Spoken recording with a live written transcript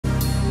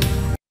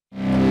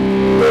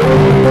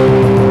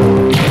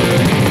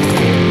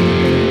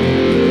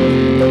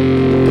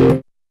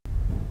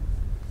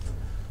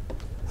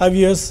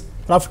Viewers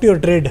profit your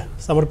trade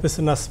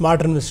సమర్పిస్తున్న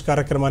smart invest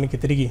కార్యక్రమానికి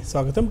తిరిగి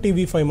స్వాగతం.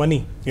 TV5 మనీ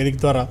వేదిక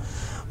ద్వారా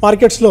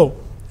మార్కెట్స్లో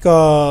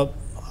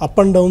అప్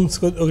అండ్ డౌన్స్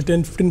ఒక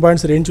 10-15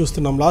 పాయింట్స్ రేంజ్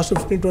చూస్తున్నాం. లాస్ట్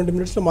 15-20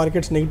 మినిట్స్లో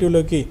మార్కెట్స్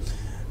నెగిటివ్లోకి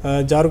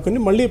జారుకొని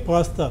మళ్ళీ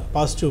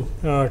పాజిటివ్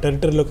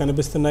టెరిటరీలో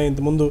కనిపిస్తున్నాయి.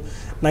 ఇంతకుముందు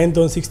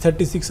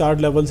 9,636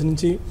 ఆర్డ్ లెవెల్స్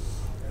నుంచి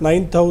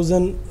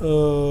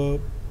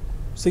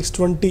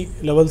 9,620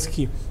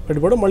 లెవెల్స్కి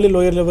పెట్టుకోవడం, మళ్ళీ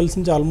లోయర్ లెవెల్స్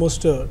నుంచి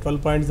ఆల్మోస్ట్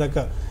 12 పాయింట్స్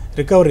దాకా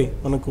రికవరీ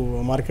మనకు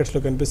మార్కెట్స్లో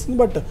కనిపిస్తుంది.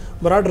 బట్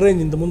బ్రాడ్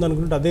రేంజ్ ఇంతకుముందు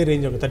అనుకుంటే అదే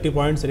రేంజ్ ఒక 30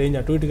 పాయింట్స్ రేంజ్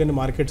అటు ఇటుగానే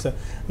మార్కెట్స్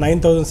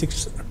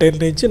 9,610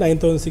 నుంచి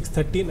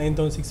 9,630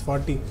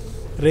 9,640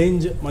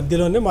 రేంజ్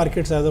మధ్యలోనే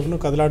మార్కెట్స్ యాజ్ ఆఫ్ నౌ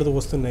కదలాడుతూ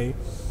వస్తున్నాయి.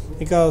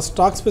 ఇక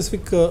stock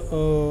specific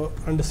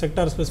and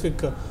sector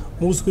specific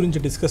moves గురించి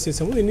డిస్కస్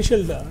చేసాము.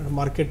 ఇనిషియల్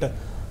మార్కెట్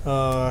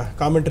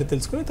కామెంటరీ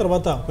తెలుసుకుని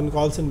తర్వాత కొన్ని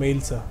కాల్స్ అండ్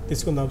మెయిల్స్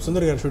తీసుకుందాం.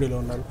 సుందర్ గారు స్టూడియోలో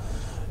ఉన్నారు.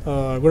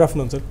 Good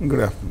afternoon sir.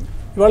 Good afternoon.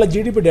 ఇవాళ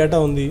జీడిపి డేటా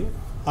ఉంది.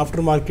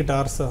 After market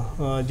hours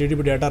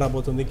GDP data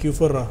రాబోతుంది,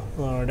 Q4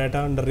 డేటా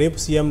అండ్ రేపు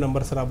సీఎం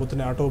నెంబర్స్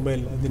రాబోతున్నాయి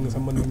ఆటోమొబైల్ దీనికి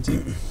సంబంధించి.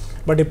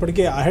 బట్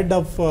ఇప్పటికే ahead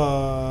of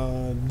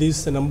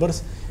these numbers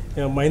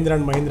Mahindra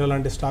and Mahindra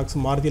లాంటి స్టాక్స్,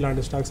 మారుతి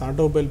లాంటి స్టాక్స్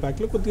ఆటోమొబైల్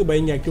ప్యాక్లో కొద్దిగా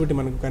బయింగ్ యాక్టివిటీ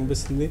మనకు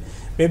కనిపిస్తుంది.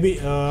 మేబీ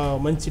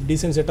మంచి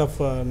డీసెంట్ సెట్ ఆఫ్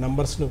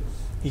నెంబర్స్ను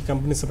ఈ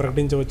కంపెనీస్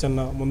ప్రకటించవచ్చన్న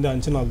ముందే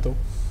అంచనాలతో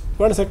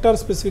వాళ్ళ సెక్టార్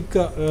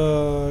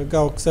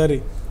స్పెసిఫిక్గా ఒకసారి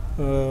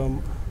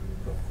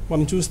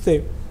మనం చూస్తే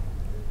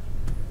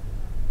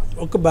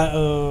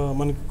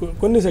మనకి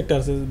కొన్ని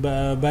సెక్టార్స్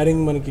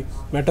బ్యారింగ్, మనకి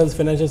మెటల్స్,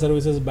 ఫైనాన్షియల్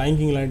సర్వీసెస్,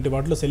 బ్యాంకింగ్ లాంటి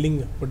వాటిలో సెల్లింగ్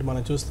ఒకటి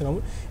మనం చూస్తున్నాము.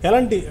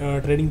 ఎలాంటి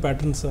ట్రేడింగ్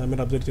ప్యాటర్న్స్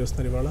మీరు అబ్జర్వ్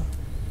చేస్తున్నారు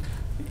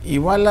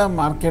ఇవాళ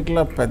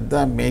మార్కెట్లో పెద్ద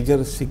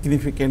మేజర్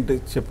సిగ్నిఫికెంట్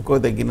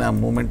చెప్పుకోదగిన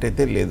మూమెంట్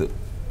అయితే లేదు.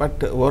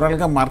 బట్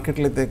ఓవరాల్గా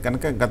మార్కెట్లో అయితే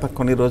కనుక గత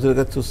కొన్ని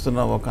రోజులుగా చూస్తున్న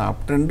ఒక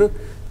అప్ ట్రెండ్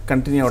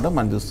కంటిన్యూ అవ్వడం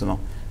మనం చూస్తున్నాం.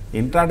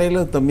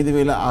 ఇంట్రాడేలో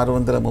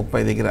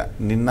 9,630 దగ్గర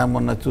నిన్న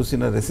మొన్న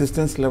చూసిన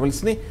రెసిస్టెన్స్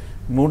లెవెల్స్ని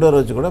మూడో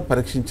రోజు కూడా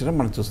పరీక్షించడం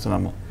మనం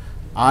చూస్తున్నాము.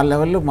 ఆ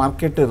లెవెల్లో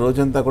మార్కెట్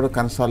రోజంతా కూడా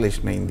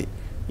కన్సాలిడేషన్ అయింది.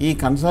 ఈ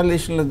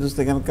కన్సాలిడేషన్లో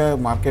చూస్తే కనుక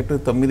మార్కెట్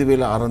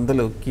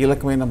 9,600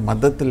 కీలకమైన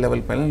మద్దతు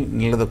లెవెల్ పైన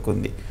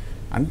నిలదొక్కుంది.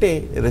 అంటే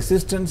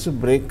రెసిస్టెన్స్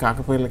బ్రేక్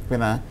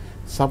కాకపోయినా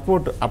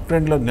సపోర్ట్ అప్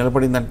ట్రెండ్లో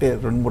నిలబడిందంటే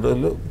 2-3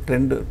 రోజులు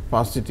ట్రెండ్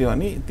పాజిటివ్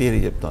అని థియరీ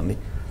చెప్తోంది.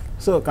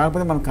 సో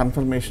కాకపోతే మనకు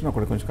కన్ఫర్మేషన్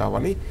ఒకటి కొంచెం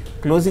కావాలి.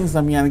 క్లోజింగ్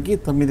సమయానికి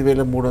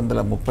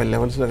 9,330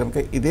 లెవెల్స్లో కనుక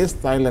ఇదే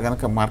స్థాయిలో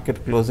కనుక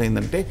మార్కెట్ క్లోజ్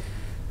అయిందంటే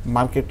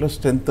మార్కెట్లో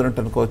స్ట్రెంత్ ఉన్నట్టు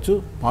అనుకోవచ్చు,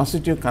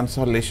 పాజిటివ్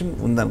కన్సాలిడేషన్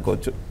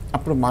ఉందనుకోవచ్చు.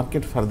 అప్పుడు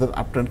market further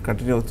up trend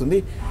continue అవుతుంది.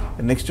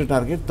 నెక్స్ట్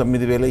టార్గెట్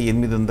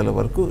 9,800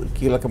 వరకు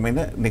కీలకమైన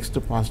నెక్స్ట్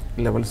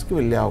పాజిటివ్ లెవెల్స్కి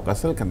వెళ్ళే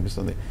అవకాశాలు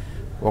కనిపిస్తుంది.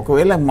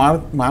 ఒకవేళ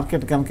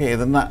మార్కెట్ కనుక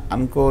ఏదన్నా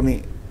అనుకోని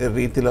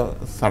రీతిలో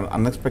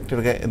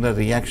అన్ఎక్స్పెక్టెడ్గా ఏదైనా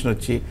రియాక్షన్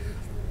వచ్చి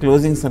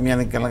క్లోజింగ్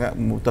సమయానికి కనుక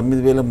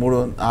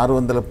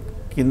 9,600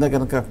 కింద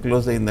కనుక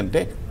క్లోజ్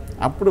అయిందంటే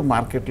అప్పుడు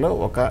మార్కెట్లో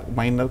ఒక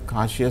మైనర్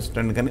కాషియస్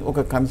ట్రెండ్ కానీ ఒక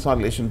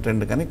కన్సాలిడేషన్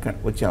ట్రెండ్ కానీ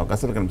వచ్చే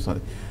అవకాశాలు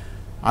కనిపిస్తుంది.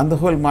 ఆన్ ద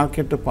హోల్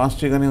మార్కెట్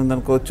పాజిటివ్గానే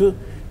ఉందనుకోవచ్చు.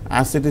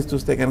 యాసిటీస్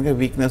చూస్తే కనుక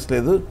వీక్నెస్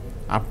లేదు,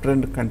 అప్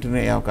ట్రెండ్ కంటిన్యూ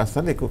అయ్యే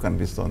అవకాశాలు ఎక్కువ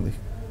కనిపిస్తుంది.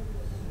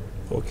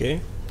 Okay,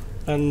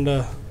 and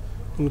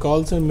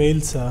calls and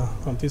mails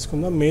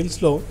తీసుకుందాం.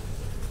 మెయిల్స్లో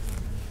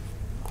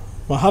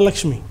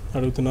మహాలక్ష్మి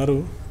అడుగుతున్నారు,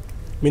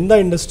 మిందా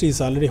ఇండస్ట్రీస్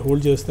ఆల్రెడీ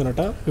హోల్డ్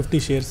చేస్తున్నట 50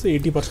 షేర్స్,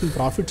 80%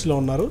 ప్రాఫిట్స్లో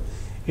ఉన్నారు.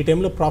 ఈ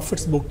టైంలో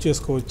ప్రాఫిట్స్ బుక్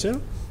చేసుకోవచ్చా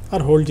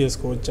ఆర్ హోల్డ్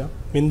చేసుకోవచ్చా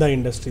మిందా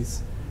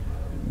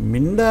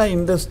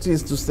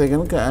ఇండస్ట్రీస్ చూస్తే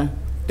కనుక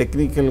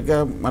టెక్నికల్గా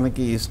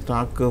మనకి ఈ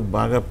స్టాక్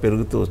బాగా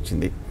పెరుగుతూ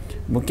వచ్చింది.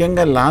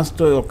 ముఖ్యంగా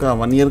లాస్ట్ ఒక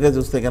 1 ఇయర్గా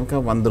చూస్తే కనుక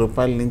 100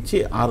 రూపాయల నుంచి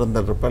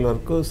 600 రూపాయల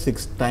వరకు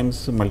 6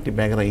 టైమ్స్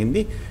మల్టీబ్యాగర్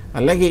అయ్యింది.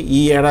 అలాగే ఈ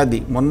ఏడాది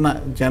మొన్న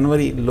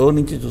జనవరి లో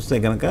నుంచి చూస్తే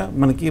కనుక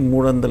మనకి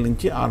 300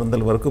 నుంచి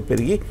 600 వరకు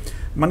పెరిగి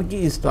మనకి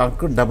ఈ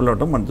స్టాక్ డబుల్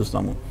అవడం మనం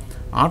చూస్తాము.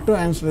 ఆటో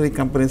యాన్సిలరీ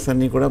కంపెనీస్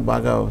అన్నీ కూడా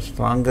బాగా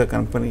స్ట్రాంగ్గా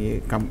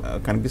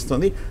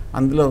కనిపిస్తుంది.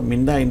 అందులో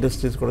మిందా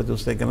ఇండస్ట్రీస్ కూడా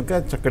చూస్తే కనుక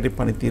చక్కటి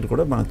పనితీరు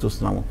కూడా మనం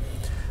చూస్తున్నాము.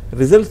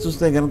 రిజల్ట్స్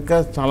చూస్తే కనుక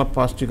చాలా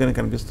పాజిటివ్గానే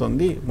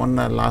కనిపిస్తుంది. మొన్న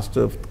లాస్ట్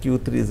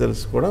Q3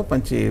 రిజల్ట్స్ కూడా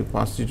మంచి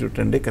పాజిటివ్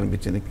ట్రెండే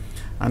కనిపించింది.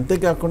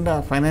 అంతేకాకుండా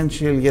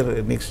ఫైనాన్షియల్ ఇయర్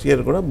నెక్స్ట్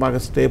ఇయర్ కూడా బాగా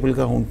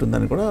స్టేబుల్గా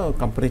ఉంటుందని కూడా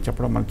కంపెనీ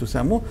చెప్పడం మనం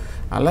చూసాము.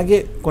 అలాగే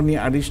కొన్ని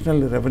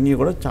అడిషనల్ రెవెన్యూ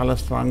కూడా చాలా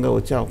స్ట్రాంగ్గా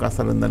వచ్చే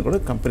అవకాశాలు ఉందని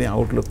కూడా కంపెనీ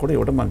అవుట్లుక్ కూడా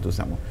ఇవ్వడం మనం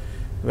చూసాము.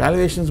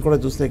 వాల్యుయేషన్స్ కూడా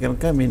చూస్తే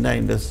కనుక మిందా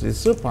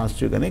ఇండస్ట్రీస్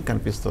పాజిటివ్గానే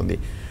కనిపిస్తుంది.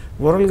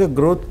 ఓవరాల్గా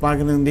గ్రోత్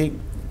బాగానే ఉంది,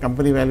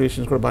 కంపెనీ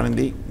వాల్యుయేషన్స్ కూడా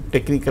బాగుంది,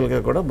 టెక్నికల్గా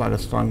కూడా బాగా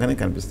స్ట్రాంగ్గానే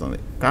కనిపిస్తుంది.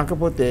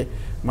 కాకపోతే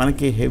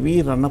మనకి హెవీ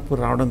రన్అప్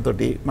రావడంతో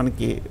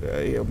మనకి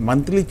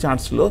మంత్లీ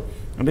చార్ట్స్లో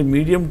అంటే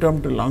medium term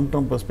two long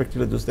term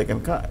పర్స్పెక్టివ్లో చూస్తే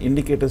కనుక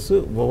ఇండికేటర్స్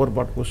ఓవర్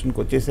బాట్ పొజిషన్కి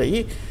వచ్చేసాయి.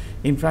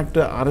 ఇన్ఫ్యాక్ట్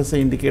RSI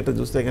ఇండికేటర్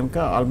చూస్తే కనుక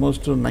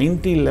ఆల్మోస్ట్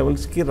 90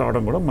 లెవెల్స్కి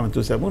రావడం కూడా మనం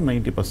చూసాము,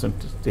 90%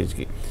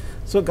 స్టేజ్కి.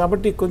 సో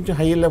కాబట్టి కొంచెం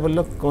హై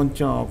లెవెల్లో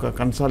కొంచెం ఒక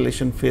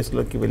కన్సాలిడేషన్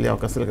ఫేస్లోకి వెళ్ళే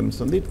అవకాశాలు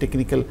కనిపిస్తుంది.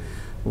 టెక్నికల్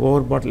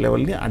ఓవర్ బాట్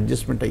లెవెల్ని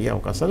అడ్జస్ట్మెంట్ అయ్యే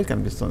అవకాశాలు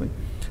కనిపిస్తుంది.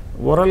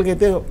 ఓవరాల్గా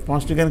అయితే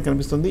పాజిటివ్గానే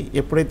కనిపిస్తుంది.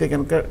 ఎప్పుడైతే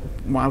కనుక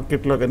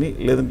మార్కెట్లో కానీ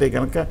లేదంటే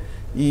కనుక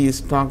ఈ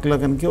స్టాక్లో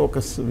కనుక ఒక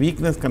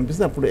వీక్నెస్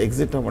కనిపిస్తే అప్పుడు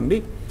ఎగ్జిట్ అవ్వండి.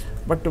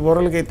 బట్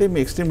ఓవరాల్గా అయితే మీ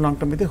ఎక్స్ట్రీమ్ లాంగ్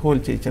టర్మ్ అయితే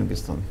హోల్డ్ చేయొచ్చు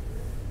అనిపిస్తుంది.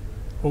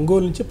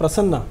 ఒంగోలు నుంచి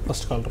ప్రసన్న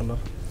ఫస్ట్ కాలర్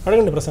ఉన్నారు.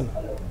 అడగండి ప్రసన్న.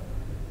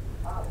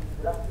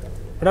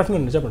 గుడ్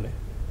ఆఫ్టర్నూన్, చెప్పండి.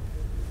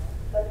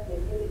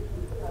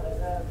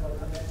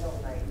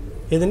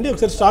 ఏదండి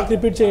ఒకసారి స్టాక్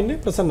రిపీట్ చేయండి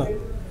Prasanna.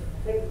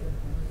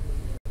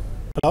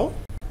 Hello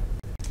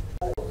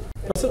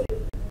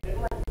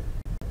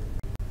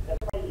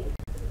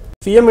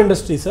ఫిఎం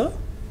ఇండస్ట్రీసా?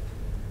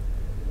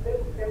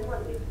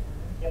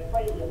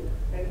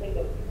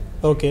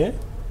 Okay,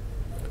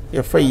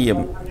 FIM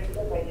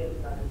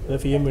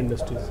ఫిఎం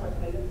industries.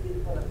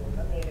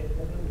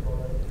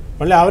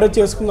 మళ్ళీ యావరేజ్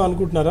చేసుకుందాం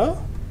అనుకుంటున్నారా?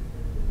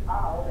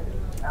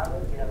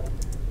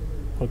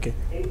 Okay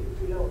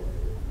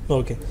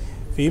okay.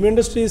 ఫిఎం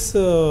ఇండస్ట్రీస్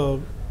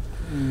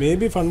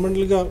మేబీ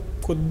ఫండమెంటల్గా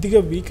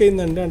కొద్దిగా వీక్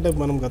అయిందండి. అంటే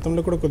మనం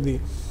గతంలో కూడా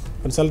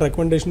కొన్నిసార్లు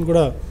రికమెండేషన్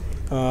కూడా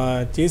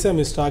చేసాం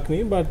ఈ స్టాక్ని,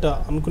 బట్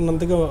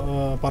అనుకున్నంతగా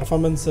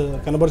పర్ఫార్మెన్స్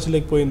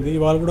కనబరచలేకపోయింది.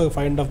 ఇవాళ కూడా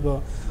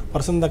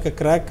 5.5% దాకా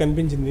క్రాక్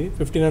కనిపించింది.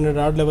 1500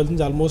 ఆర్డ్ లెవెల్స్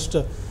నుంచి ఆల్మోస్ట్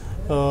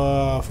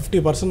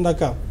 50%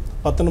 దాకా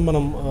పతనం,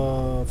 మనం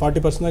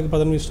 40% దాకా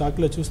పతనం ఈ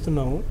స్టాక్లో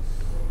చూస్తున్నాము.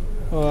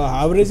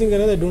 యావరేజింగ్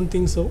అనేది I don't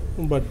think so,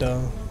 but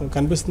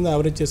కనిపిస్తుంది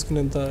యావరేజ్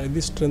చేసుకునేంత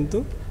ఇది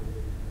స్ట్రెంగ్త్.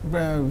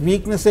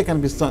 వీక్నెస్సే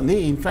కనిపిస్తోంది.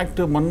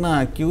 ఇన్ఫ్యాక్ట్ మొన్న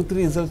Q3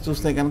 రిజల్ట్స్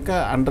చూస్తే కనుక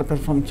అండర్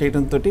పెర్ఫామ్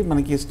చేయడంతో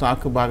మనకి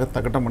స్టాక్ బాగా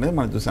తగ్గడం అనేది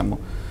మనం చూసాము.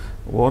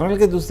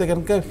 ఓవరాల్గా చూస్తే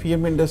కనుక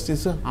ఫిఎం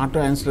ఇండస్ట్రీస్ ఆటో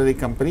యాన్సిలరీ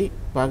కంపెనీ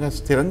బాగా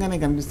స్థిరంగానే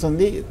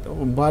కనిపిస్తుంది.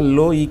 బాగా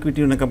లో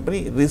ఈక్విటీ ఉన్న కంపెనీ,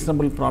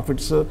 రీజనబుల్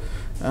ప్రాఫిట్స్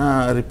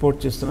రిపోర్ట్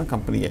చేస్తున్న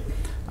కంపెనీయే.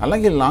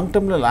 అలాగే లాంగ్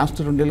టర్మ్లో లాస్ట్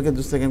 2 ఏళ్ళుగా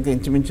చూస్తే కనుక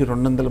ఇంచుమించు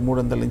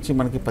 200-300 నుంచి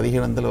మనకి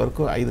 1700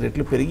 వరకు 5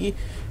 రెట్లు పెరిగి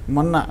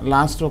మొన్న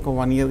లాస్ట్ ఒక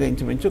 1 ఇయర్గా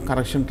ఇంచుమించు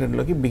కరెక్షన్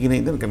ట్రెండ్లోకి బిగిన్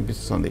అయిందని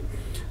కనిపిస్తుంది.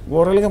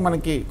 ఓవరాల్గా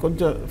మనకి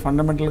కొంచెం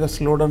ఫండమెంటల్గా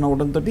స్లో డౌన్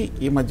అవ్వడంతో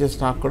ఈ మధ్య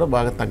స్టాక్ కూడా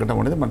బాగా తగ్గడం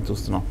అనేది మనం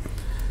చూస్తున్నాం.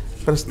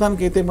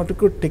 ప్రస్తుతానికైతే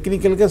మటుకు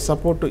టెక్నికల్గా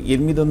సపోర్ట్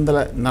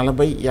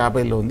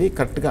 840-50లో ఉంది.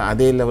 కరెక్ట్గా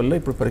అదే లెవెల్లో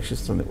ఇప్పుడు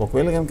పరీక్షిస్తుంది.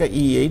 ఒకవేళ కనుక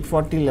ఈ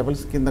 840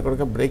 లెవెల్స్ కింద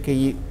కూడా బ్రేక్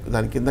అయ్యి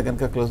దాని కింద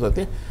కనుక క్లోజ్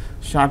అవుతే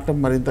షార్ట్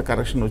టర్మ్ మరింత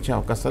కరెక్షన్ వచ్చే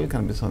అవకాశాలు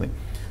కనిపిస్తుంది.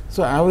 సో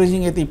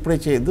యావరేజింగ్ అయితే ఇప్పుడే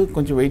చేయొద్దు,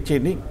 కొంచెం వెయిట్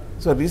చేయండి.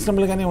 సో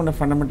రీజనబుల్గానే ఉన్న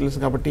ఫండమెంటల్స్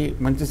కాబట్టి,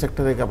 మంచి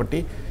సెక్టరే కాబట్టి,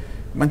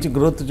 మంచి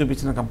గ్రోత్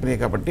చూపించిన కంపెనీ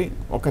కాబట్టి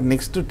ఒక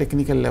నెక్స్ట్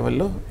టెక్నికల్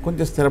లెవెల్లో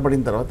కొంచెం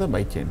స్థిరపడిన తర్వాత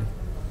బై చేయండి.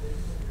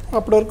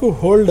 అప్పటి వరకు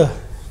హోల్డ్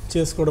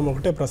చేసుకోవడం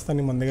ఒకటే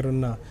ప్రస్తుతానికి మన దగ్గర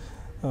ఉన్న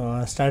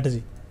స్ట్రాటజీ.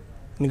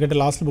 ఎందుకంటే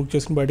లాస్ట్లో బుక్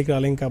చేసుకుని బయటికి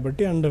రాలేం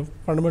కాబట్టి, అండ్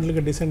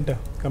ఫండమెంటల్గా డిసెంట్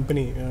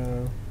కంపెనీ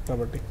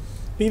కాబట్టి.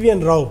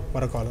 పివిఎన్ రావు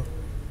మరొక కాలం.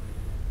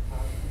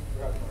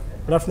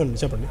 గుడ్ ఆఫ్టర్నూన్,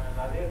 చెప్పండి.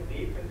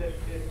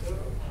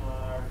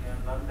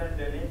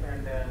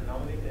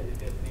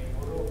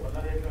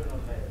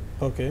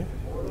 Okay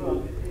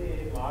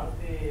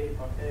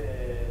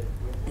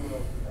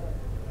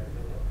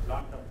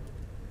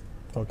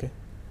okay.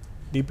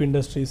 Deep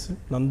industries,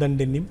 Nandan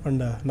denim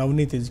and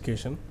Navneet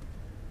education.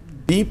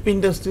 Deep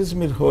industries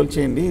మీరు హోల్డ్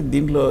చేయండి.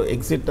 దీంట్లో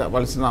ఎగ్జిట్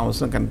అవ్వాల్సిన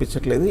అవసరం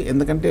కనిపించట్లేదు.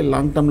 ఎందుకంటే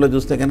లాంగ్ టర్మ్లో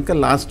చూస్తే కనుక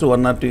లాస్ట్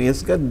 1 or 2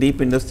 ఇయర్స్గా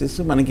డీప్ ఇండస్ట్రీస్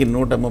మనకి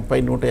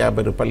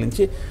 130-150 రూపాయల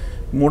నుంచి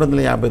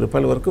 350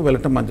 రూపాయల వరకు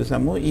వెళ్ళటం మనం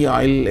చూసాము. ఈ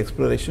ఆయిల్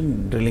ఎక్స్ప్లోరేషన్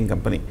డ్రిల్లింగ్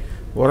కంపెనీ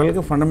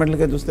ఓవరాల్గా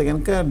ఫండమెంటల్గా చూస్తే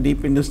కనుక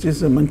డీప్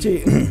ఇండస్ట్రీస్ మంచి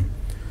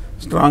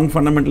స్ట్రాంగ్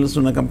ఫండమెంటల్స్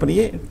ఉన్న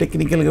కంపెనీయే.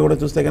 టెక్నికల్గా కూడా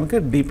చూస్తే కనుక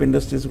డీప్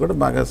ఇండస్ట్రీస్ కూడా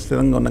బాగా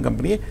స్థిరంగా ఉన్న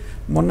కంపెనీయే.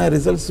 మొన్న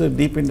రిజల్ట్స్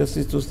డీప్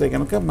ఇండస్ట్రీస్ చూస్తే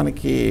కనుక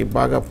మనకి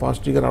బాగా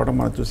పాజిటివ్గా రావడం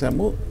మనం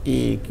చూసాము. ఈ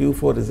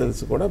Q4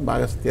 రిజల్ట్స్ కూడా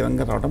బాగా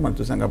స్థిరంగా రావడం మనం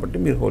చూసాం కాబట్టి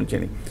మీరు హోల్డ్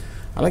చేయండి.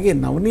 అలాగే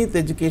నవనీత్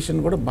ఎడ్యుకేషన్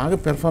కూడా బాగా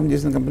పెర్ఫామ్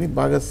చేసిన కంపెనీ,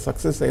 బాగా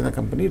సక్సెస్ అయిన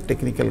కంపెనీ,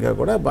 టెక్నికల్గా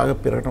కూడా బాగా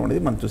పెరగడం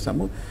అనేది మనం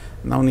చూసాము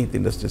నవనీత్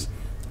ఇండస్ట్రీస్.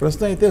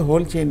 ప్రస్తుతం అయితే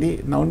హోల్డ్ చేయండి.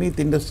 నవనీత్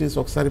ఇండస్ట్రీస్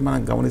ఒకసారి మనం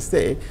గమనిస్తే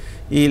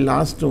ఈ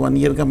లాస్ట్ 1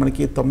 ఇయర్గా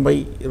మనకి 90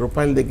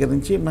 రూపాయల దగ్గర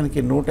నుంచి మనకి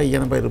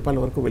 180 రూపాయల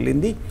వరకు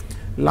వెళ్ళింది.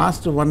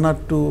 లాస్ట్ 1 or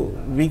 2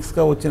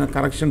 వీక్స్గా వచ్చిన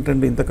కరెక్షన్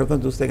ట్రెండ్ ఇంత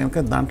క్రితం చూస్తే కనుక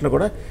దాంట్లో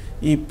కూడా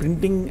ఈ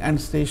ప్రింటింగ్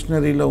అండ్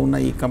స్టేషనరీలో ఉన్న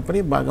ఈ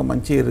కంపెనీ బాగా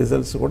మంచి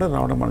రిజల్ట్స్ కూడా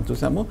రావడం మనం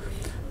చూసాము.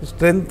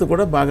 స్ట్రెంగ్త్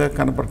కూడా బాగా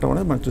కనపడటం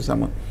అనేది మనం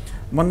చూసాము.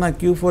 మొన్న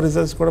Q4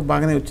 రిజల్ట్స్ కూడా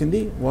బాగానే వచ్చింది.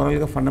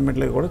 ఓవరాల్గా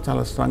ఫండమెంటల్గా కూడా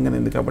చాలా స్ట్రాంగ్గానే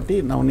ఉంది కాబట్టి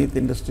నవనీత్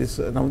ఇండస్ట్రీస్,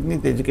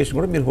 నవనీత్ ఎడ్యుకేషన్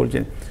కూడా మీరు హోల్డ్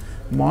చేయండి.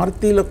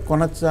 మారుతిలో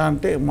కొనచ్చా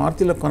అంటే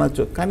మారుతిలో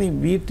కొనచ్చు, కానీ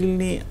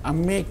వీటిల్ని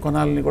అమ్మే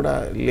కొనాలని కూడా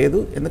లేదు.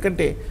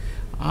 ఎందుకంటే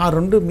ఆ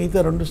మిగతా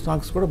 2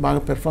 స్టాక్స్ కూడా బాగా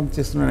పెర్ఫామ్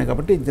చేస్తున్నాయి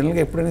కాబట్టి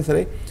జనరల్గా ఎప్పుడైనా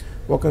సరే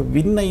ఒక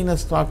విన్ అయిన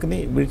స్టాక్ని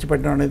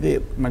విడిచిపెట్టడం అనేది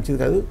మంచిది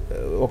కాదు.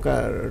 ఒక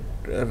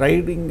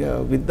riding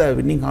with the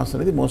winning horse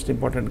అనేది మోస్ట్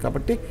ఇంపార్టెంట్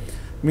కాబట్టి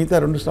మిగతా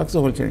 2 స్టాక్స్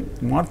హోల్డ్ చేయండి.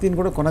 మారుతిని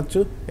కూడా కొనచ్చు,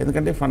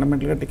 ఎందుకంటే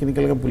ఫండమెంటల్గా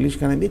టెక్నికల్గా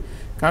బుల్లిష్గా అనేది,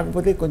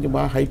 కాకపోతే కొంచెం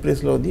బాగా హై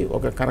ప్రైస్లో ఉంది,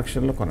 ఒక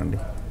కరెక్షన్లో కొనండి.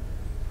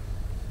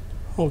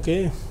 ఓకే,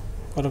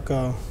 మరొక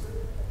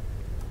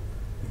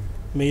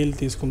మెయిల్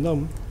తీసుకుందాం.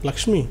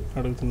 లక్ష్మి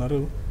అడుగుతున్నారు,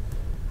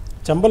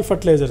 చంబల్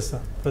ఫర్టిలైజర్స్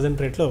ప్రజెంట్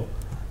రేట్లో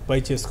బై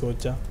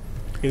చేసుకోవచ్చా?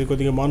 ఇది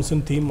కొద్దిగా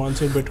మాన్సూన్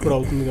బెట్ కూడా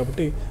అవుతుంది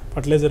కాబట్టి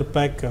ఫర్టిలైజర్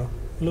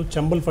ప్యాక్లో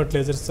చంబల్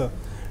ఫర్టిలైజర్స్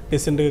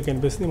డీసెంట్గా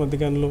కనిపిస్తుంది.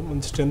 మధ్యకాలంలో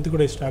మంచి స్ట్రెంత్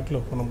కూడా ఈ స్టాక్లో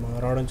మనం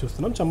రావడం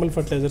చూస్తున్నాం. చంబల్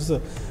ఫర్టిలైజర్స్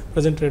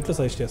ప్రజెంట్ రేట్లో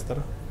సజెస్ట్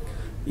చేస్తారా?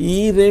 ఈ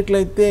రేట్లు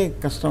అయితే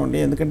కష్టం అండి,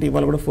 ఎందుకంటే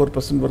ఇవాళ కూడా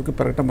 4% వరకు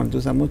పెరగటం మనం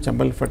చూసాము.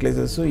 చంబల్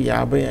ఫర్టిలైజర్స్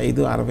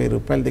 55-60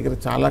 రూపాయల దగ్గర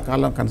చాలా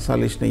కాలం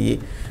కన్సాలిడేషన్ అయ్యి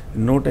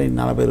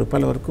 140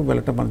 రూపాయల వరకు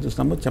వెళ్ళటం మనం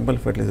చూస్తాము. చంబల్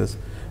ఫర్టిలైజర్స్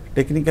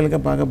టెక్నికల్గా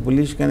బాగా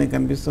బుల్లిష్గానే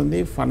కనిపిస్తుంది,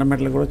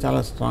 ఫండమెంటల్ కూడా చాలా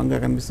స్ట్రాంగ్గా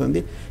కనిపిస్తుంది.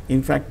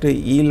 ఇన్ఫ్యాక్ట్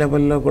ఈ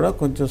లెవెల్లో కూడా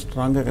కొంచెం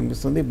స్ట్రాంగ్గా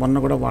కనిపిస్తుంది. మొన్న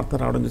కూడా వార్త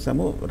రావడం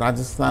చూసాము,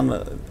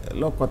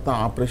 రాజస్థాన్లో కొత్త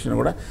ఆపరేషన్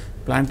కూడా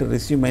ప్లాంట్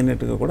రిసీవ్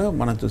అయినట్టుగా కూడా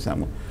మనం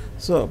చూసాము.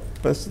 సో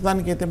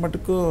ప్రస్తుతానికైతే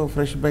మటుకు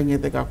ఫ్రెష్ బయింగ్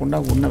అయితే కాకుండా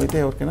ఉన్నవైతే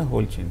ఎవరికైనా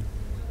హోల్డ్ చేయండి.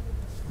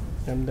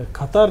 అండ్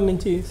ఖతార్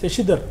నుంచి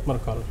శశిధర్ మన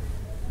కాల్.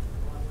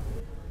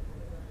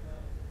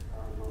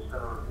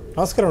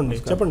 నమస్కారం అండి,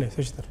 చెప్పండి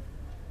శశిధర్.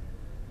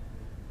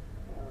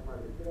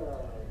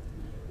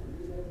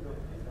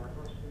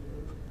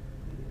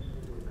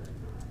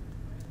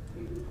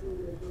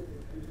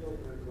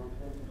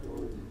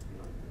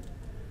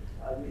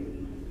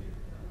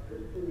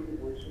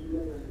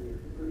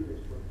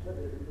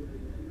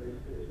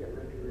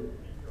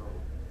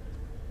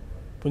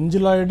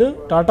 పుంజిలాయిడ్,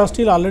 టాటా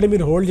స్టీల్ ఆల్రెడీ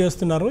మీరు హోల్డ్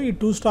చేస్తున్నారు. ఈ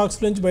 2 స్టాక్స్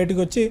నుంచి బయటకు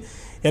వచ్చి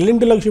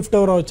ఎల్ఎన్టీలోకి షిఫ్ట్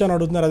ఎవరో వచ్చా అని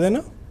అడుగుతున్నారు,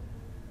 అదేనా?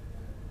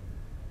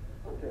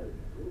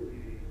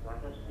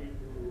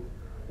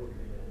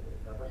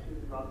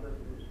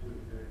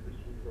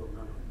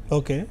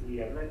 ఓకే.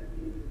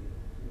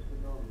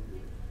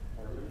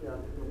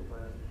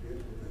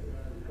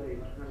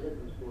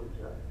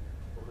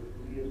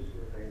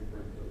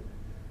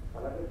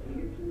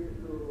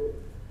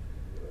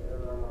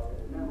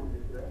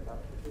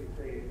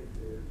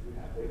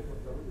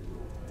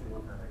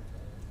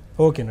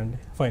 ఓకేనండి,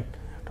 ఫైన్.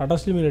 టాటా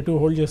స్టీల్ మీరు ఎటు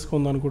హోల్డ్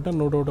చేసుకుందాం అనుకుంటా,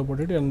 no doubt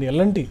about it. And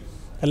L&T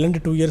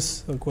 2 years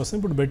కోసం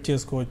ఇప్పుడు బెట్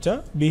చేసుకోవచ్చా?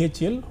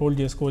 బిహెచ్ఎల్ హోల్డ్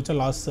చేసుకోవచ్చా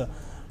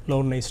లాస్లో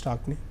ఉన్న ఈ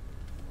స్టాక్ని?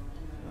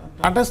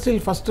 టాటా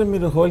స్టీల్ ఫస్ట్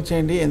మీరు హోల్డ్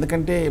చేయండి,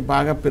 ఎందుకంటే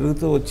బాగా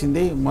పెరుగుతూ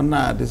వచ్చింది. మొన్న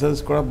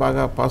రిజల్ట్స్ కూడా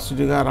బాగా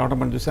పాజిటివ్గా రావడం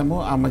మనం చూసాము.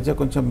 ఆ మధ్య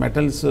కొంచెం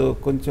మెటల్స్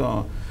కొంచెం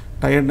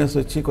టైర్డ్నెస్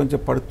వచ్చి కొంచెం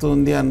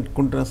పడుతుంది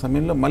అనుకుంటున్న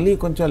సమయంలో మళ్ళీ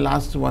కొంచెం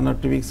లాస్ట్ 1 or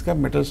 2 weeksగా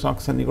మెటల్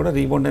స్టాక్స్ అన్నీ కూడా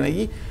రీబౌండ్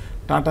అయ్యి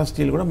టాటా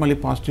స్టీల్ కూడా మళ్ళీ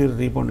పాజిటివ్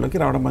రీబౌండ్లోకి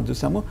రావడం మనం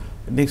చూసాము.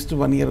 నెక్స్ట్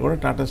 1 year కూడా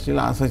టాటా స్టీల్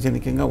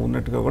ఆశాజనకంగా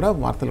ఉన్నట్టుగా కూడా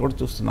వార్తలు కూడా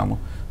చూస్తున్నాము.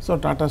 సో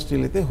టాటా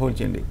స్టీల్ అయితే హోల్డ్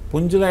చేయండి.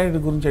 పుంజిలాయిడ్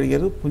గురించి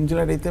అడిగారు,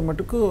 పుంజిలాయిడ్ అయితే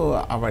మటుకు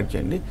అవాయిడ్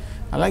చేయండి.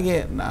 అలాగే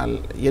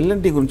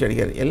ఎల్ఎన్టీ గురించి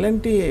అడిగారు.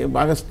 ఎల్ఎన్టీ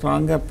బాగా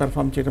స్ట్రాంగ్గా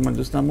పెర్ఫామ్ చేయడం మనం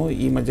చూస్తున్నాము.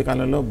 ఈ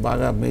మధ్యకాలంలో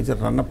బాగా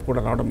మేజర్ రన్అప్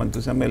కూడా రావడం మనం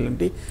చూసాము.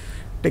 ఎల్ఎన్టీ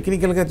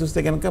టెక్నికల్గా చూస్తే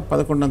కనుక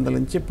 1100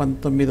 నుంచి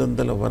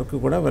 1900 వరకు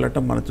కూడా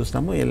వెళ్ళటం మనం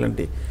చూస్తున్నాము.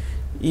 ఎల్ఎన్టీ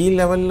ఈ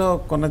లెవెల్లో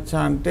కొనొచ్చా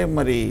అంటే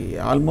మరి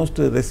ఆల్మోస్ట్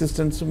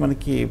రెసిస్టెన్స్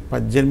మనకి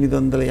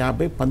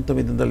 1850,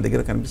 1900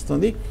 దగ్గర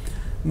కనిపిస్తుంది.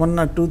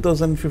 మొన్న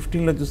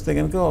 2015లో చూస్తే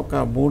కనుక ఒక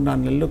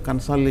 3-4 నెలలు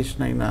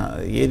కన్సాలిడేషన్ అయిన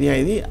ఏరియా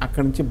ఇది.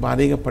 అక్కడి నుంచి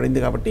భారీగా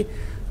పడింది కాబట్టి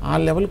ఆ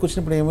లెవెల్కి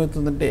వచ్చినప్పుడు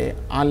ఏమవుతుందంటే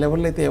ఆ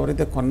లెవెల్లో అయితే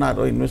ఎవరైతే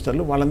కొన్నారో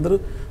ఇన్వెస్టర్లు వాళ్ళందరూ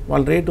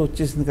వాళ్ళ రేటు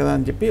వచ్చేసింది కదా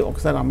అని చెప్పి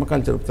ఒకసారి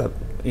అమ్మకాలు జరుపుతారు,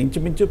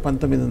 ఇంచుమించు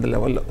 1900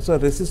 లెవెల్లో. సో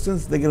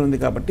రెసిస్టెన్స్ దగ్గర ఉంది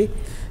కాబట్టి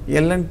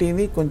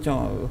ఎల్ఎన్టీని కొంచెం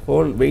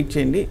వెయిట్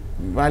చేయండి.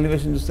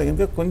 వాల్యుయేషన్ చూస్తే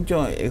కనుక కొంచెం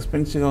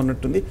ఎక్స్పెన్సివ్గా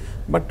ఉన్నట్టుంది.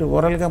 బట్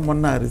ఓవరాల్గా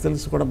మొన్న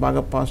రిజల్ట్స్ కూడా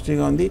బాగా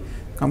పాజిటివ్గా ఉంది,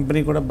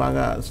 కంపెనీ కూడా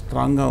బాగా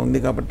స్ట్రాంగ్గా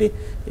ఉంది కాబట్టి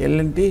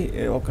ఎల్ఎన్టీ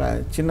ఒక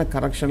చిన్న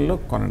కరెక్షన్లో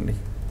కొనండి.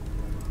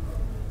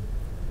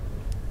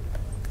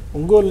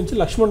 ఒంగోలు నుంచి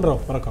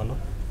లక్ష్మణరావు మరొకరు.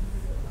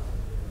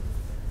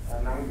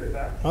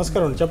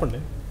 నమస్కారం అండి, చెప్పండి.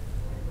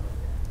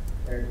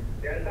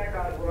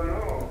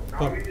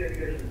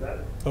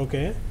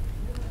 ఓకే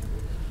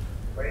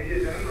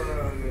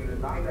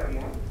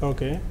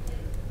ఓకే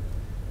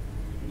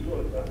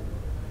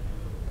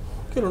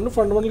ఓకే 2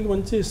 ఫండమెంటల్కి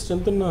మంచి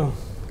స్ట్రెంత్ ఉన్న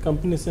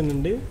కంపెనీస్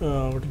అండి.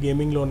 ఒకటి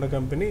గేమింగ్లో ఉన్న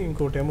కంపెనీ,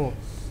 ఇంకోటి ఏమో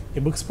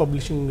ఈ బుక్స్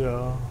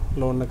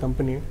పబ్లిషింగ్లో ఉన్న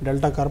company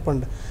delta Corp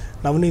and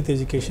Navneet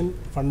education.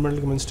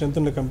 ఫండమెంటల్కి మంచి స్ట్రెంత్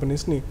ఉన్న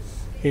కంపెనీస్ని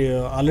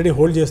ఆల్రెడీ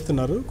హోల్డ్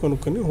చేస్తున్నారు,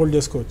 కొనుక్కొని హోల్డ్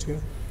చేసుకోవచ్చు.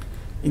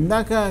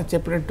 ఇందాక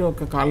చెప్పినట్టు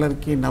ఒక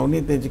కాలర్కి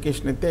నవనీత్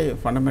ఎడ్యుకేషన్ అయితే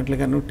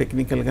ఫండమెంటల్గాను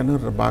టెక్నికల్గాను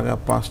బాగా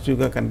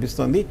పాజిటివ్గా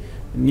కనిపిస్తుంది.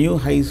 న్యూ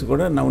హైస్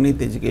కూడా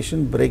నవనీత్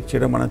ఎడ్యుకేషన్ బ్రేక్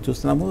చేయడం మనం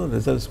చూస్తున్నాము.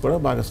 రిజల్ట్స్ కూడా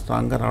బాగా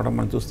స్ట్రాంగ్గా రావడం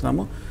మనం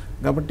చూస్తున్నాము.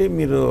 కాబట్టి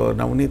మీరు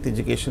నవనీత్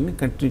ఎడ్యుకేషన్ని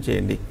కంటిన్యూ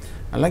చేయండి.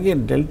 అలాగే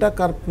డెల్టా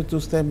కార్ప్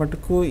చూస్తే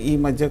మటుకు ఈ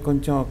మధ్య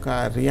కొంచెం ఒక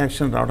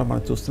రియాక్షన్ రావడం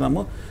మనం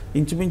చూస్తున్నాము.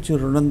 ఇంచుమించు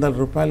 200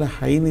 రూపాయల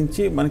హై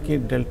నుంచి మనకి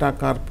డెల్టా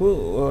కార్ప్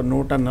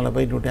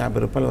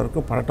 140-150 రూపాయల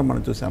వరకు పడటం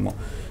మనం చూసాము.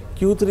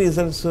 Q3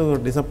 రిజల్ట్స్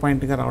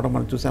డిసప్పాయింట్గా రావడం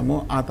మనం చూసాము.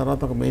 ఆ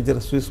తర్వాత ఒక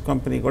మేజర్ స్విస్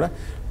కంపెనీ కూడా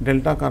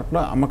డెల్టా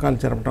కార్ప్లో అమ్మకాలు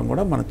జరపడం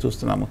కూడా మనం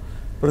చూస్తున్నాము.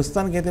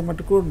 ప్రస్తుతానికి అయితే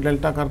మటుకు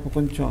డెల్టా కార్ప్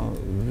కొంచెం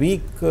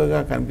వీక్గా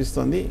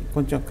కనిపిస్తుంది,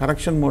 కొంచెం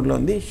కరెక్షన్ మోడ్లో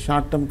ఉంది.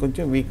 షార్ట్ టర్మ్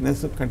కొంచెం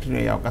వీక్నెస్ కంటిన్యూ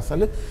అయ్యే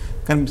అవకాశాలు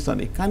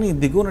కనిపిస్తుంది. కానీ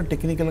దిగువన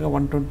టెక్నికల్గా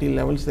 120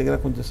 లెవెల్స్ దగ్గర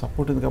కొంచెం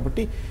సపోర్ట్ ఉంది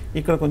కాబట్టి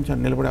ఇక్కడ కొంచెం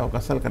నిలబడే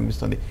అవకాశాలు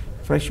కనిపిస్తుంది.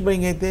 ఫ్రెష్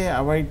బయింగ్ అయితే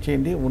అవాయిడ్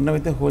చేయండి,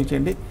 ఉన్నవైతే హోల్డ్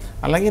చేయండి.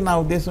 అలాగే నా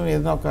ఉద్దేశం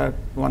ఏదైనా ఒక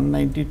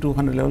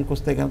 190-200 లెవెల్కి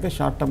వస్తే కనుక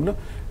షార్ట్ టర్మ్లో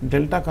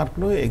డెల్టా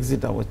కార్ప్లో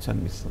ఎగ్జిట్ అవ్వచ్చు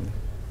అనిపిస్తుంది.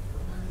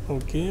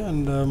 ఓకే.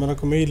 అండ్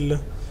మనకు మెయిల్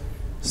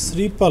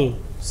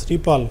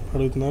శ్రీపాల్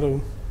అడుగుతున్నారు.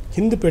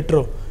 హింద్ పెట్రో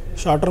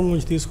షార్ట్ టర్మ్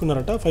నుంచి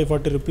తీసుకున్నారట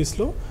 540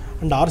 రూపీస్లో,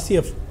 అండ్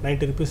ఆర్సీఎఫ్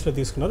 90 రూపీస్లో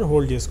తీసుకున్నారు,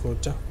 హోల్డ్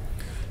చేసుకోవచ్చా?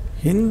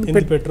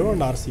 Hind petro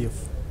and RCF.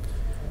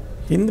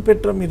 Hind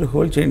petro మీరు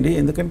హోల్డ్ చేయండి,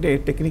 ఎందుకంటే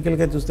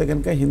టెక్నికల్గా చూస్తే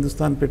కనుక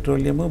హిందుస్థాన్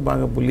పెట్రోలియం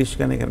బాగా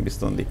బుల్లిష్గానే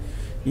కనిపిస్తుంది.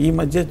 ఈ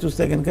మధ్య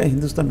చూస్తే కనుక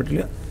హిందుస్థాన్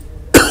పెట్రోలియం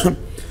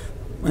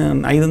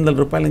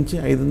రూపాయల నుంచి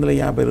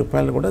 550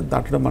 రూపాయలు కూడా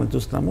దాటడం మనం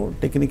చూస్తున్నాము.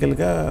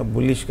 టెక్నికల్గా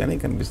బుల్లిష్గానే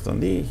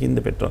కనిపిస్తుంది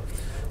హింద్ పెట్రోల్.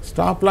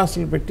 స్టాప్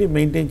లాస్లు పెట్టి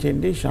మెయింటైన్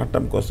చేయండి షార్ట్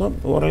టర్మ్ కోసం.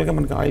 ఓవరాల్గా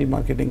మనకి ఆయిల్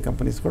మార్కెటింగ్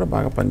కంపెనీస్ కూడా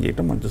బాగా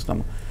పనిచేయటం మనం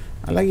చూస్తున్నాము.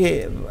 అలాగే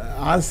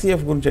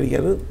ఆర్సీఎఫ్ గురించి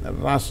అడిగారు,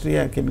 రాష్ట్రీయ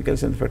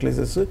కెమికల్స్ అండ్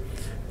ఫెర్టిలైజర్స్.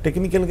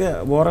 టెక్నికల్గా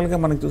ఓవరాల్గా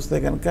మనకు చూస్తే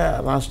కనుక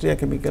రాష్ట్రీయ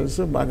కెమికల్స్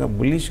బాగా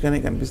బుల్లిష్గానే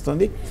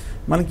కనిపిస్తుంది.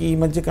 మనకి ఈ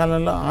మధ్య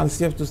కాలంలో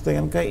ఆర్సీఎఫ్ చూస్తే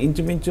కనుక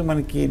ఇంచుమించు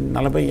మనకి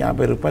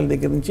 40-50 రూపాయల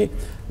దగ్గర నుంచి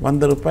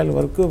 100 రూపాయల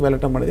వరకు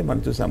వెళ్ళటం అనేది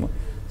మనం చూసాము.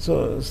 సో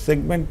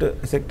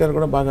సెక్టర్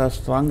కూడా బాగా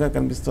స్ట్రాంగ్గా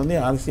కనిపిస్తుంది.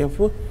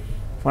 ఆర్సీఎఫ్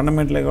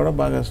ఫండమెంటల్గా కూడా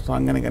బాగా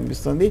స్ట్రాంగ్గానే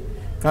కనిపిస్తుంది.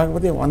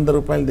 కాకపోతే 100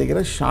 రూపాయల దగ్గర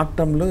షార్ట్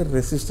టర్మ్లో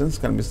రెసిస్టెన్స్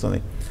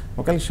కనిపిస్తుంది.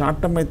 ఒకవేళ షార్ట్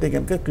టర్మ్ అయితే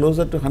కనుక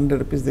క్లోజర్ టు 100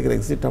 రూపీస్ దగ్గర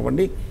ఎగ్జిట్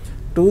అవ్వండి.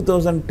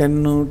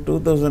 2010,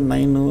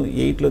 2009,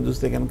 8లో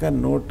చూస్తే కనుక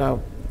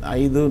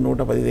 105,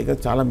 110 దగ్గర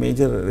చాలా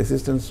మేజర్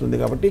రెసిస్టెన్స్ ఉంది.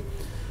 కాబట్టి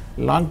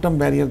లాంగ్ టర్మ్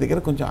బ్యారియర్ దగ్గర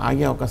కొంచెం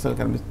ఆగే అవకాశాలు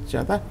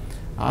కనిపించేత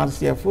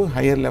ఆర్సీఎఫ్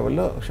హయ్యర్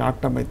లెవెల్లో షార్ట్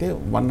టర్మ్ అయితే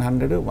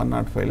 100,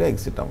 105లో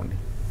ఎగ్జిట్ అవ్వండి.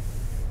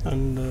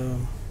 అండ్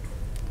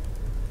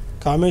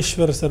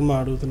కామేశ్వర్ శర్మ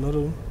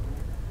అడుగుతున్నారు,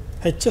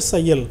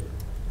 హెచ్ఎస్ఐఎల్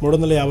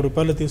 350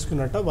 రూపాయలు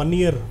తీసుకున్నట్ట 1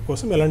 ఇయర్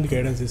కోసం ఎలాంటి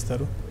గైడెన్స్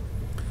ఇస్తారు?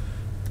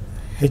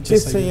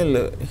 హెచ్ఎస్ఐఎల్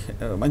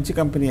మంచి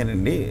కంపెనీ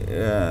అనండి.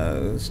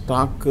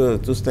 స్టాక్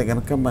చూస్తే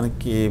కనుక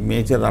మనకి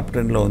మేజర్ అప్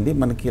ట్రెండ్లో ఉంది.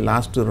 మనకి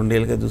లాస్ట్ 2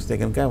 ఏళ్ళుగా చూస్తే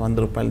కనుక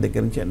 100 రూపాయల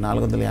దగ్గర నుంచి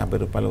 450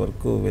 రూపాయల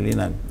వరకు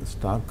వెళ్ళిన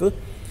స్టాక్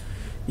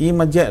ఈ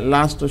మధ్య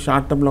లాస్ట్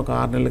షార్ట్ టర్మ్లో ఒక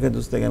 6 నెలలుగా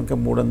చూస్తే కనుక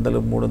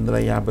 300,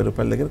 350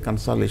 రూపాయల దగ్గర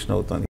కన్సాలిడేషన్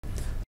అవుతుంది.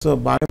 సో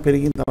బాగా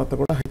పెరిగిన తర్వాత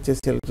కూడా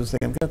హెచ్ఎస్ఎల్ చూస్తే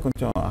కనుక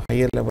కొంచెం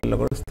హయ్యర్ లెవెల్లో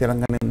కూడా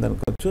స్థిరంగానే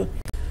ఉందనుకోవచ్చు.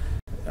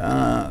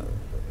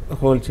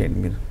 హోల్డ్ చేయండి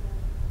మీరు.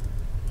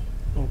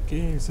 ఓకే,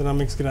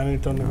 సిరామిక్స్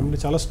గ్రానైట్ ఉన్న కంపెనీ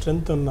చాలా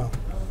స్ట్రెంగ్త్ ఉన్న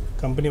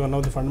కంపెనీ, వన్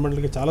ఆఫ్ ది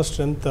ఫండమెంటల్గా చాలా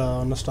స్ట్రెంగ్త్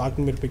ఉన్న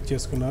స్టాక్ని మీరు పిక్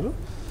చేసుకున్నారు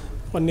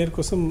 1 ఇయర్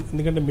కోసం.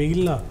 ఎందుకంటే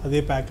మిగిలిన అదే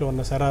ప్యాక్లో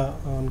ఉన్న సెరా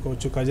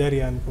అనుకోవచ్చు,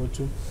 కజారియా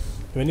అనుకోవచ్చు,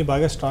 ఇవన్నీ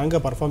బాగా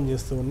స్ట్రాంగ్గా పర్ఫామ్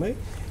చేస్తూ ఉన్నాయి.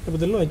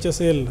 లేకపోతే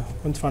హెచ్ఎస్ఐఎల్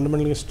కొంచెం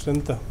ఫండమెంటల్గా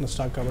స్ట్రెంగ్త్ ఉన్న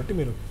స్టాక్ కాబట్టి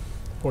మీరు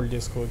హోల్డ్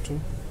చేసుకోవచ్చు.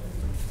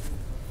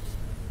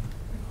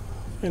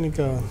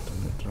 ఇంకా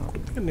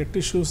కొద్దిగా నెట్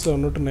ఇష్యూస్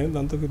ఉన్నట్టున్నాయి,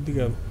 దాంతో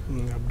కొద్దిగా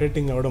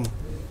అప్డేటింగ్ అవ్వడం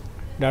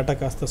డేటా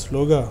కాస్త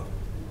స్లోగా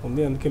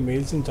ఉంది. అందుకే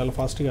మెయిల్స్ని చాలా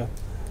ఫాస్ట్గా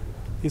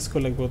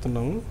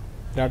తీసుకోలేకపోతున్నాము.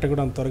 డేటా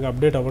కూడా అంత త్వరగా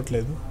అప్డేట్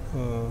అవ్వట్లేదు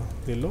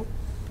దీనిలో.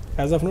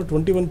 యాజ్ ఆఫ్ నో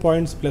 21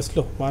 పాయింట్స్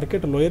ప్లస్లో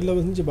మార్కెట్ లోయర్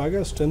లెవెల్స్ నుంచి బాగా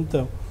స్ట్రెంగ్త్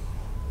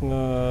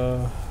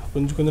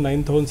పుంజుకుంది.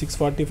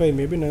 9645,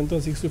 మేబీ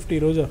 9650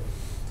 ఈరోజు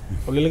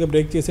ఒళ్ళగా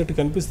బ్రేక్ చేసేట్టు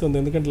కనిపిస్తుంది.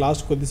 ఎందుకంటే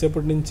లాస్ట్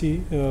కొద్దిసేపటి నుంచి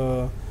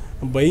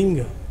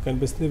బయింగ్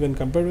కనిపిస్తుంది. When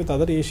compared with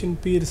other Asian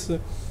peers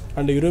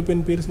and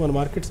European peers మన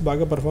మార్కెట్స్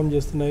బాగా పర్ఫామ్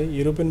చేస్తున్నాయి.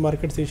 యూరోపియన్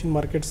మార్కెట్స్, ఏషియన్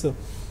మార్కెట్స్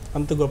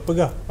అంత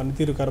గొప్పగా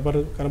పనితీరు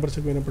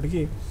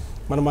కనపరచకపోయినప్పటికీ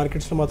మన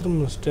మార్కెట్స్లో మాత్రం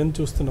స్ట్రెంత్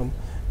చూస్తున్నాం.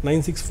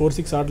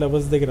 9646 ఆర్డ్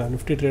లెవెల్స్ దగ్గర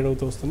నిఫ్టీ ట్రేడ్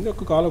అవుతూ వస్తుంది.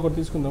 ఒక కాల్ ఒకటి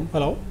తీసుకుందాం.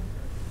 హలో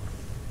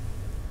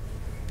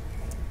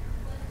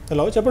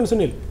హలో, చెప్పండి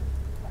సునీల్.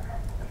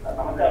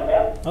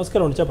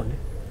 నమస్కారం అండి, చెప్పండి.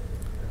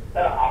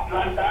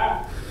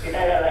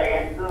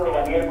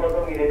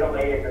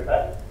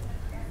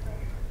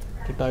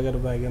 Titagarh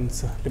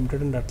wagons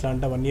limited and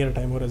Atlanta 1 year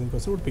time horizon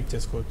కోసం ఇప్పుడు పిక్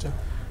చేసుకోవచ్చా?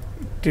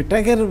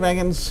 టిటాగర్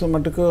వ్యాగన్స్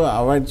మటుకు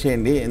అవాయిడ్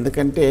చేయండి.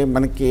 ఎందుకంటే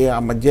మనకి ఆ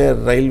మధ్య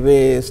రైల్వే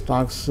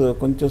స్టాక్స్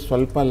కొంచెం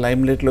స్వల్ప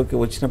లైమ్లైట్లోకి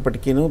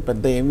వచ్చినప్పటికీ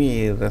పెద్ద ఏమీ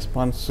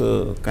రెస్పాన్స్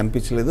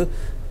కనిపించలేదు.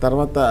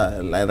 తర్వాత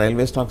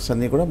రైల్వే స్టాక్స్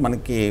అన్నీ కూడా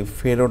మనకి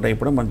ఫేడ్ అవుట్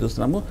అయిపోవడం మనం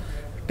చూస్తున్నాము.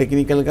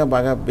 టెక్నికల్గా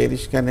బాగా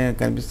బేరిష్గానే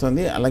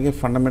కనిపిస్తుంది. అలాగే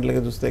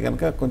ఫండమెంటల్గా చూస్తే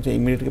కనుక కొంచెం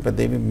ఇమీడియట్గా పెద్ద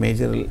ఏమీ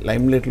మేజర్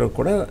లైమ్లైట్లో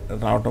కూడా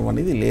రావటం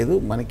అనేది లేదు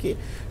మనకి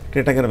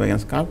టిటాగర్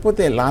వ్యాగన్స్.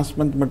 కాకపోతే లాస్ట్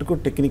మంత్ మటుకు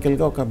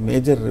టెక్నికల్గా ఒక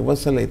మేజర్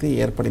రివర్సల్ అయితే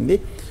ఏర్పడింది.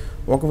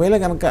 ఒకవేళ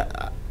కనుక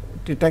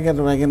టిటాగర్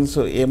వ్యాగన్స్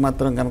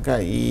ఏమాత్రం కనుక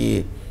ఈ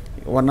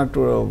 1 or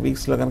 2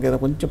 వీక్స్లో కనుక ఏదో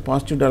కొంచెం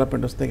పాజిటివ్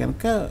డెవలప్మెంట్ వస్తే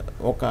కనుక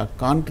ఒక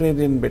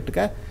కాంట్రేరియన్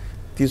బెట్గా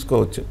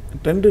తీసుకోవచ్చు.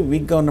 ట్రెండ్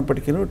వీక్గా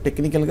ఉన్నప్పటికీ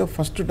టెక్నికల్గా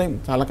ఫస్ట్ టైం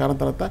చాలా కాలం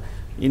తర్వాత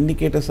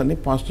ఇండికేటర్స్ అన్ని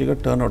పాజిటివ్గా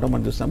టర్న్ అవడం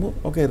మనం చూస్తాము.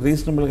 ఓకే,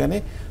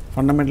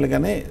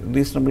 ఫండమెంటల్గానే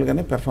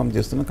రీజనబుల్గానే పెర్ఫామ్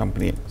చేస్తున్న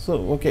కంపెనీ. సో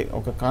ఓకే,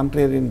 ఒక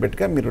కాంట్రేరియన్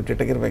బెట్గా మీరు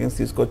టిటాగర్ వ్యాగన్స్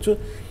తీసుకోవచ్చు.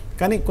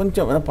 కానీ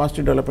కొంచెం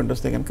పాజిటివ్ డెవలప్మెంట్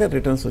వస్తే కనుక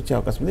రిటర్న్స్ వచ్చే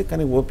అవకాశం ఉంది.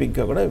 కానీ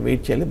ఓపిక్గా కూడా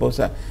వెయిట్ చేయాలి,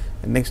 బహుశా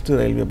నెక్స్ట్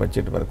రైల్వే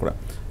బడ్జెట్ వరకు కూడా.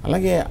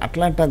 అలాగే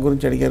అట్లాంటా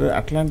గురించి అడిగారు.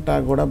 అట్లాంటా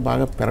కూడా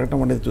బాగా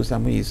పెరగటం అనేది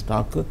చూసాము.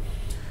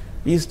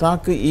 ఈ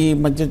స్టాక్ ఈ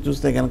మధ్య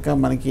చూస్తే కనుక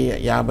మనకి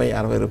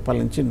 50-60 రూపాయల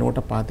నుంచి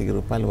 125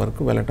 రూపాయల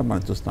వరకు వెళ్ళటం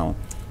మనం చూస్తాము.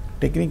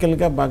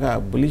 టెక్నికల్గా బాగా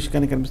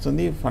బులిష్గానే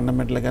కనిపిస్తుంది,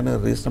 ఫండమెంటల్గానే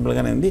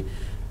రీజనబుల్గానే ఉంది.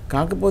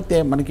 కాకపోతే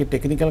మనకి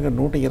టెక్నికల్గా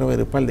 120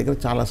 రూపాయల దగ్గర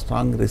చాలా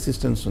స్ట్రాంగ్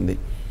రెసిస్టెన్స్ ఉంది.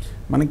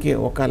 మనకి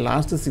ఒక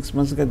లాస్ట్ 6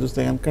 మంత్స్గా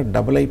చూస్తే కనుక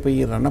డబుల్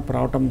అయిపోయి రన్అప్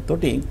రావడంతో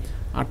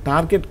ఆ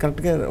టార్గెట్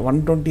కరెక్ట్గా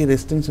 120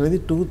 రెసిస్టెన్స్ అనేది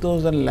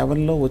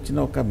 2011లో వచ్చిన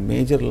ఒక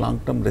మేజర్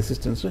లాంగ్ టర్మ్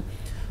రెసిస్టెన్స్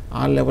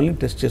ఆ లెవెల్ని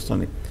టెస్ట్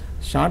చేస్తుంది.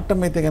 షార్ట్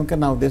టర్మ్ అయితే కనుక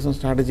నా ఉద్దేశం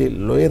స్ట్రాటజీ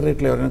లోయర్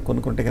రేట్లో ఎవరైనా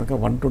కొనుక్కుంటే కనుక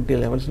 120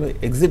 లెవెల్స్లో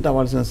ఎగ్జిట్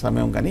అవ్వాల్సిన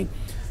సమయం, కానీ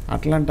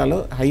అట్లాంటాలో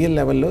హయ్యర్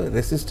లెవెల్లో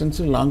రెసిస్టెన్స్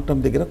లాంగ్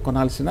టర్మ్ దగ్గర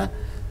కొనాల్సిన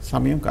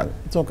సమయం కాదు.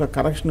 సో ఒక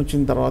కరెక్షన్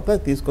వచ్చిన తర్వాత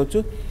తీసుకోవచ్చు.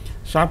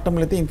 షార్ట్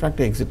టర్మ్లో అయితే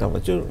ఇన్ఫ్యాక్ట్ ఎగ్జిట్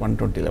అవ్వచ్చు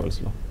 120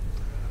 లెవెల్స్లో.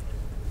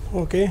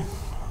 ఓకే,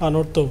 ఆ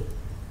నోట్తో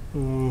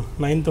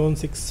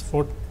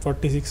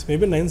 9646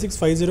 మేబీ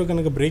 9650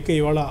 కనుక బ్రేక్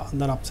ఇవాళ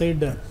దాని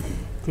అప్సైడ్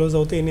క్లోజ్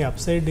అవుతే ఎనీ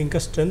అప్సైడ్ ఇంకా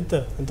స్ట్రెంగ్త్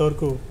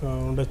ఎంతవరకు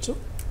ఉండొచ్చు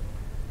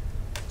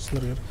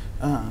సుందర్ గారు?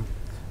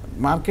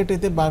 మార్కెట్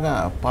అయితే బాగా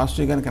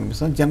పాజిటివ్గానే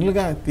కనిపిస్తుంది.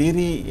 జనరల్గా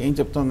థియరీ ఏం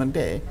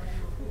చెప్తుందంటే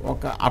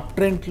ఒక అప్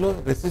ట్రెండ్లో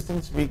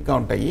రెసిస్టెన్స్ వీక్గా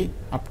ఉంటాయి,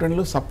 అప్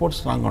ట్రెండ్లో సపోర్ట్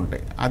స్ట్రాంగ్గా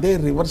ఉంటాయి. అదే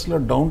రివర్స్లో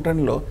డౌన్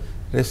ట్రెండ్లో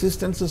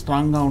రెసిస్టెన్స్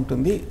స్ట్రాంగ్గా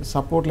ఉంటుంది,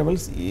 సపోర్ట్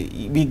లెవెల్స్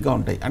వీక్గా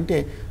ఉంటాయి. అంటే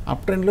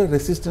అప్ ట్రెండ్లో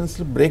రెసిస్టెన్స్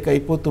బ్రేక్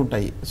అయిపోతూ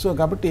ఉంటాయి. సో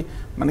కాబట్టి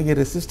మనకి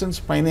రెసిస్టెన్స్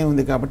పైనే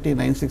ఉంది కాబట్టి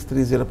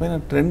 9630 పైన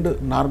ట్రెండ్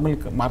నార్మల్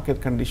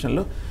మార్కెట్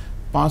కండిషన్లో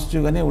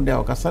పాజిటివ్గానే ఉండే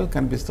అవకాశాలు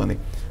కనిపిస్తుంది.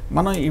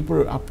 మనం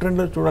ఇప్పుడు అప్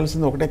ట్రెండ్లో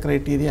చూడాల్సింది ఒకటే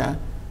criteria,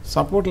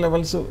 support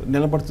levels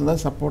నిలబడుతుందా,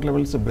 support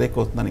levels break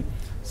అవుతుందని.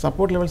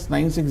 సపోర్ట్ లెవెల్స్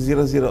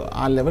 9600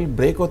 ఆ లెవెల్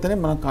బ్రేక్ అవుతేనే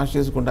మనం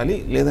కాన్షియస్గా ఉండాలి,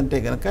 లేదంటే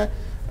కనుక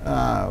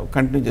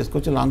కంటిన్యూ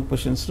చేసుకోవచ్చు. Long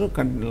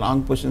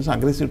positions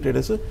aggressive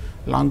traders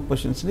long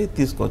పొజిషన్స్ని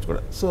తీసుకోవచ్చు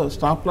కూడా. సో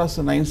స్టాప్ లాస్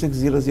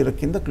 9600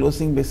 కింద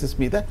క్లోజింగ్ బేసిస్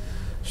మీద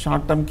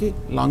షార్ట్ టర్మ్కి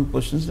లాంగ్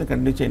పొజిషన్స్ని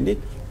కంటిన్యూ చేయండి.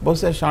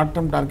 బహుశా షార్ట్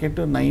టర్మ్ టార్గెట్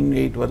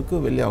 98 వరకు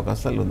వెళ్ళే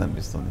అవకాశాలు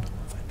ఉందనిపిస్తుంది.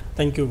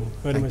 Thank you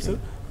very much sir.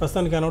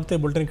 ప్రస్తుతానికి అనౌతే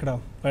బులెటిన్ ఇక్కడ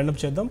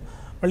వైండప్ చేద్దాం.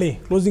 మళ్ళీ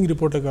క్లోజింగ్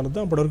రిపోర్ట్లో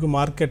కలుద్దాం. అప్పటివరకు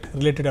మార్కెట్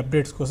రిలేటెడ్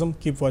అప్డేట్స్ కోసం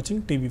కీప్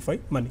వాచింగ్ TV5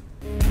 Money.